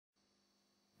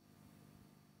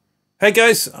Hey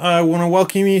guys, I want to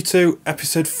welcome you to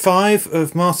episode 5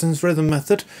 of Martin's Rhythm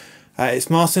Method. It's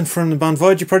Martin from the band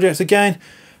Voyager Project again.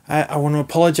 I want to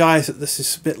apologise that this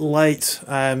is a bit late.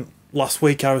 Last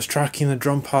week I was tracking the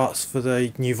drum parts for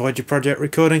the new Voyager Project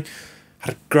recording.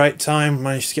 Had a great time,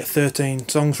 managed to get 13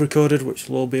 songs recorded, which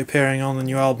will all be appearing on the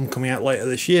new album coming out later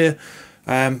this year.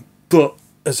 But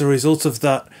as a result of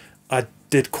that, I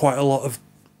did quite a lot of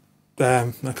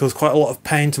that caused quite a lot of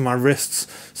pain to my wrists,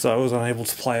 so I was unable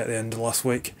to play at the end of last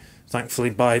week. Thankfully,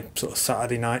 by sort of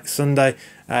Saturday night, Sunday,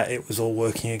 it was all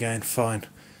working again fine.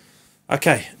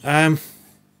 Okay,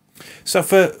 so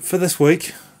for this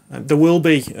week, there will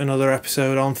be another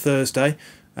episode on Thursday,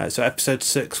 so episode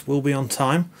 6 will be on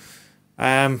time.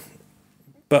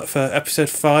 But for episode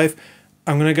 5,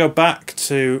 I'm going to go back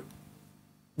to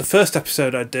the first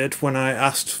episode I did when I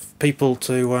asked people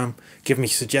to give me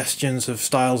suggestions of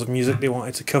styles of music they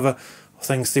wanted to cover or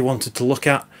things they wanted to look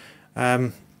at.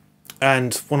 And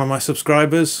one of my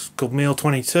subscribers, called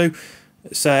Meal22,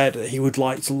 said he would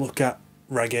like to look at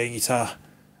reggae guitar.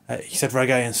 He said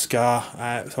reggae and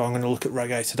ska, so I'm going to look at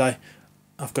reggae today.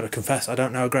 I've got to confess, I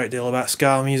don't know a great deal about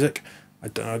ska music. I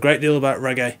don't know a great deal about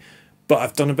reggae, but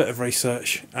I've done a bit of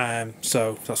research,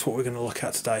 so that's what we're going to look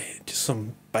at today, just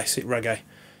some basic reggae.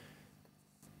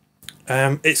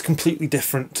 It's completely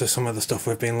different to some of the stuff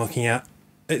we've been looking at.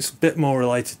 It's a bit more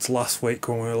related to last week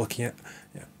when we were looking at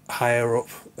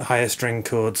higher string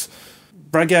chords.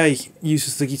 Reggae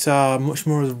uses the guitar much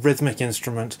more as a rhythmic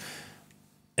instrument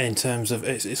in terms of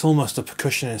it's almost a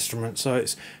percussion instrument, so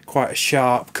it's quite a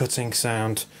sharp cutting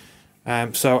sound.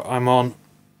 So I'm on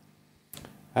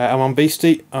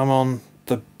Beastie. I'm on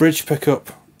the bridge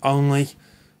pickup only,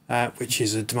 which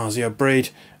is a Damasio breed,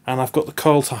 and I've got the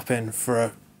coil tap in for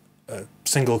a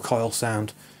single coil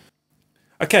sound.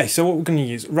 Okay, so what we're going to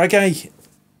use, reggae,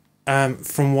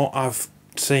 from what I've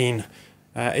seen,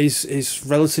 is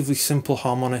relatively simple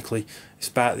harmonically. It's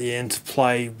about the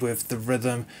interplay with the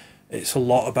rhythm. It's a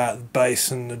lot about the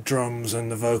bass and the drums and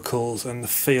the vocals and the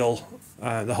feel,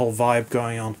 the whole vibe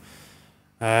going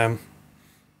on.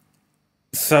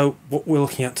 So what we're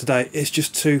looking at today is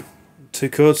just two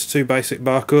chords, two basic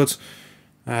bar chords,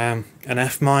 an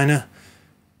F minor,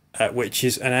 which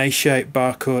is an A-shaped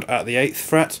bar chord at the 8th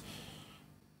fret,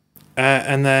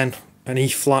 and then an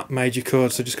E-flat major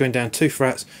chord, so just going down 2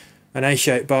 frets, an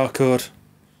A-shaped bar chord.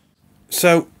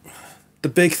 So the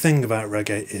big thing about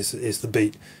reggae is the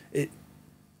beat. The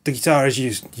guitar is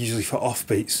used usually for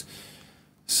offbeats,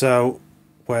 so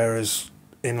whereas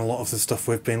in a lot of the stuff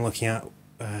we've been looking at,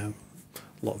 a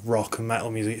lot of rock and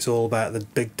metal music, it's all about the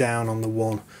big down on the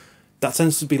one. That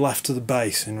tends to be left to the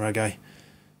bass in reggae.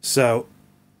 So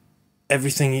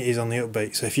everything is on the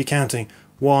upbeat. So if you're counting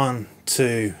 1,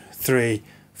 2, 3,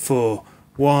 4,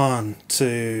 1,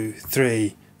 2,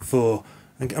 3, 4,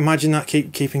 and imagine that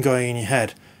keeping going in your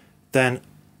head, then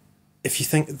if you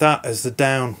think that as the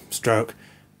down stroke,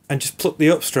 and just pluck the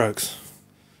up strokes.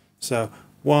 So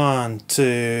 1,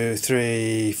 2,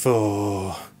 3,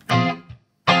 4.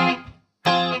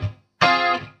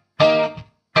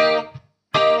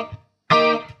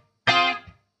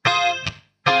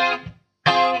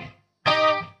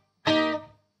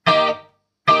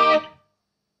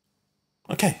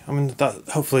 Okay, I mean that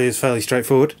hopefully is fairly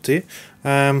straightforward to you,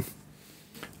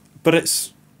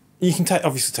 but you can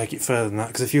obviously take it further than that,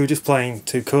 because if you were just playing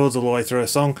 2 chords all the way through a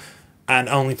song and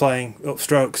only playing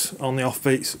upstrokes on the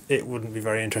offbeats, it wouldn't be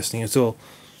very interesting at all.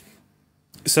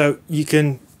 So you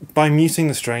can, by muting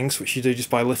the strings, which you do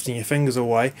just by lifting your fingers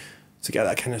away to get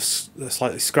that kind of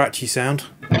slightly scratchy sound,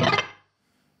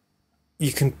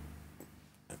 you can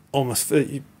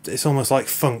it's almost like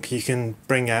funk. You can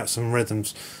bring out some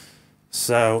rhythms.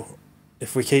 So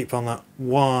if we keep on that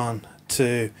 1,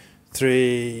 2,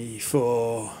 3,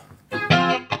 4.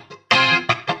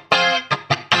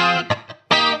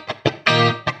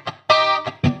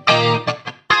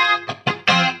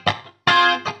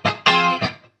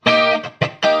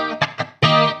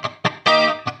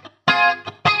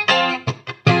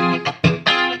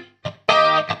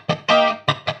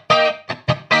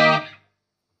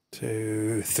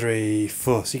 Two, 3,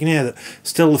 4. So you can hear that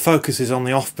still the focus is on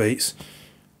the offbeats,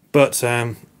 but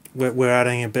we're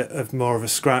adding a bit of more of a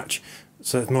scratch,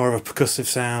 so it's more of a percussive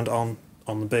sound on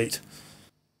the beat.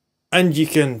 And you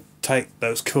can take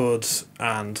those chords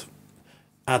and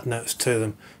add notes to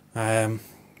them.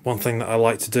 One thing that I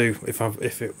like to do if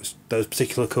it was those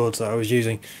particular chords that I was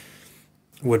using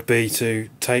would be to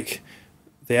take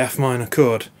the F minor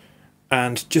chord,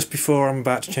 and just before I'm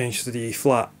about to change to the E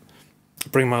flat,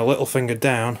 bring my little finger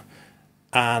down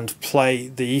and play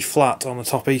the E flat on the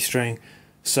top E string,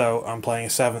 so I'm playing a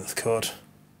 7th chord,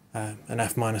 an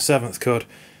F minor 7th chord,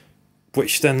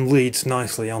 which then leads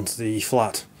nicely onto the E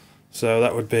flat. So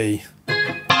that would be...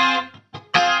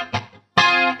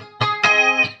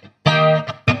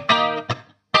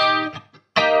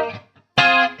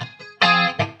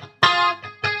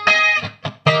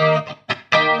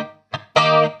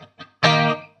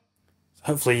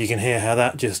 Hopefully you can hear how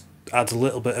that just adds a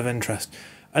little bit of interest.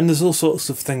 And there's all sorts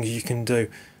of things you can do.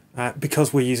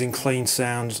 Because we're using clean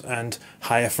sounds and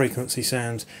higher frequency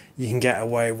sounds, you can get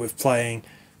away with playing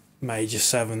major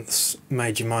sevenths,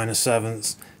 major minor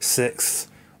sevenths, sixths,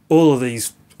 all of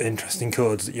these interesting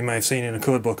chords that you may have seen in a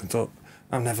chord book and thought,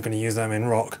 I'm never going to use them in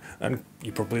rock, and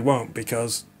you probably won't,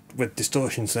 because with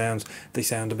distortion sounds they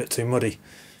sound a bit too muddy.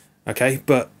 Okay,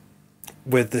 but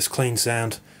with this clean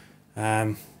sound,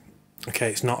 okay,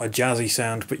 it's not a jazzy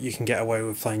sound, but you can get away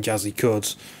with playing jazzy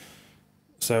chords.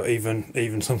 So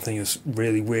even something as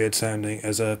really weird sounding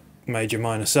as a major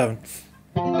minor 7,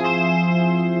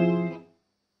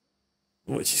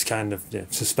 which is kind of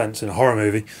suspense in a horror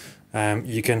movie,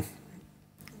 you can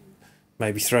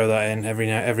maybe throw that in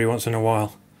every once in a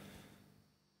while.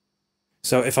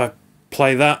 So if I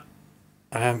play that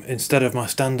instead of my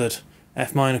standard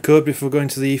F minor chord before going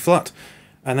to the E flat,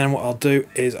 and then what I'll do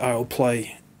is I'll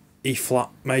play E flat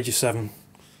major 7.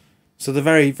 So they're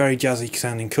very, very jazzy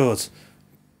sounding chords,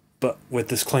 but with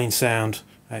this clean sound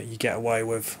you get away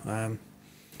with,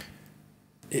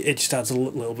 it just adds a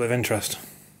little bit of interest.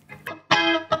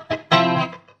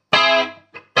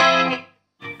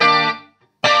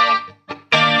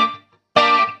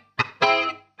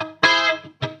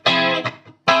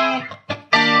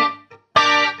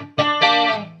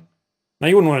 Now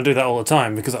you wouldn't want to do that all the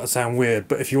time because that would sound weird,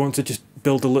 but if you want to just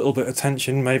build a little bit of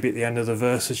tension, maybe at the end of the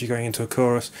verse as you're going into a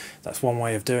chorus, that's one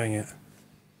way of doing it.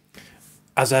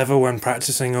 As ever, when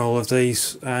practicing all of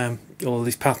these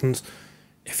patterns,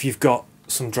 if you've got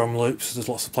some drum loops, there's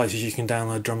lots of places you can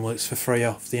download drum loops for free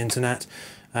off the internet,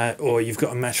 or you've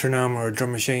got a metronome or a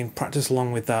drum machine, practice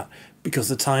along with that, because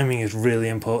the timing is really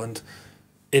important.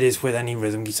 It is with any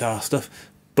rhythm guitar stuff,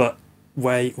 but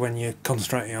when you're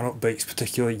concentrating on upbeats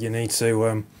particularly, you need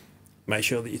to make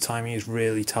sure that your timing is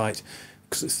really tight,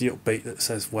 because it's the upbeat that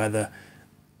says whether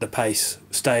the pace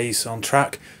stays on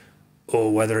track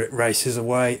or whether it races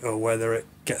away or whether it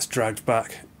gets dragged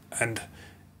back. And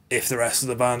if the rest of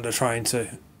the band are trying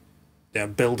to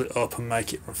build it up and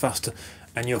make it run faster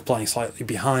and you're playing slightly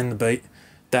behind the beat,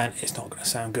 then it's not going to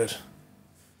sound good.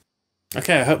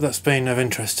 Okay, I hope that's been of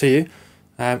interest to you.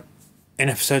 In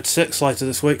episode 6 later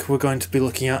this week, we're going to be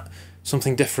looking at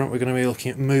something different. We're going to be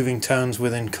looking at moving tones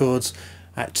within chords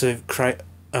to create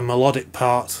a melodic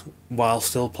part while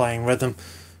still playing rhythm,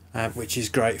 which is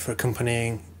great for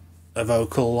accompanying a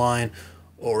vocal line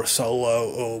or a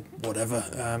solo or whatever.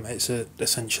 It's an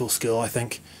essential skill, I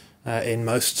think, in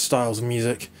most styles of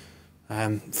music,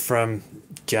 from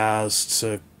jazz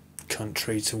to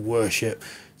country to worship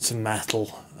to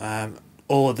metal.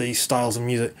 All of these styles of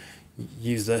music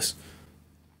use this.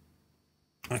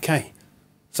 Okay,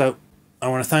 so I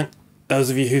want to thank those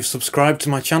of you who've subscribed to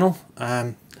my channel. I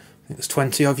think there's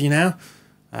 20 of you now.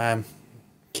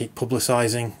 Keep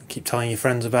publicising, keep telling your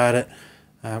friends about it.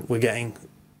 We're getting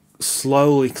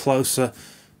slowly closer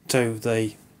to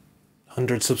the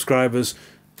 100 subscribers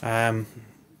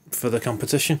for the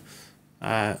competition.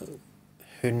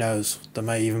 Who knows, there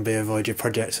may even be a Void Your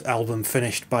Project album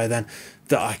finished by then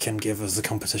that I can give as the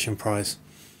competition prize.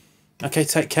 Okay,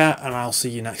 take care, and I'll see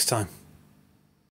you next time.